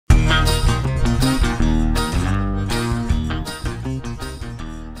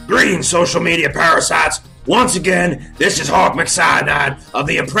Greetings, social media parasites. Once again, this is Hawk McCyanide of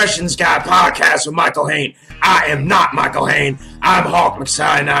the Impressions Guy podcast with Michael Hain. I am not Michael Hain. I'm Hawk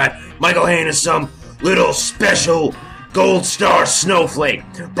McCyanide. Michael Hain is some little special gold star snowflake,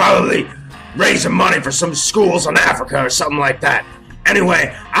 probably raising money for some schools in Africa or something like that.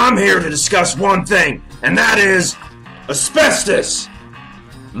 Anyway, I'm here to discuss one thing, and that is asbestos.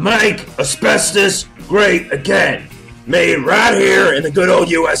 Make asbestos great again. Made right here in the good old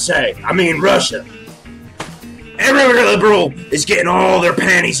USA. I mean Russia. Every liberal is getting all their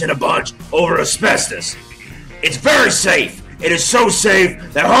panties in a bunch over asbestos. It's very safe. It is so safe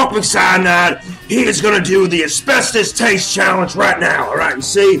that Hawk McCyanide, he is going to do the asbestos taste challenge right now. All right, you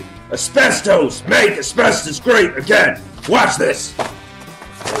see? Asbestos. Make asbestos great again. Watch this.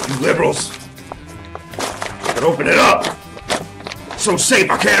 You liberals. I can open it up. It's so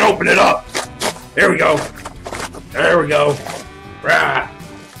safe I can't open it up. There we go. There we go. Right.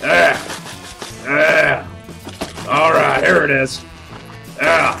 All right, here it is.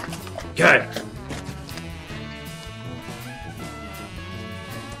 Okay.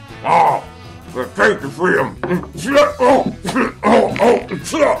 Oh, the taste of freedom. Oh,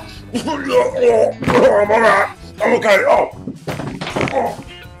 I'm all right. I'm okay. Oh.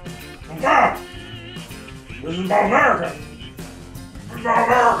 Wow. This is about America. This is about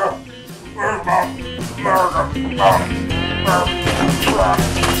America. This is about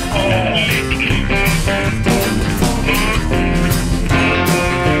America.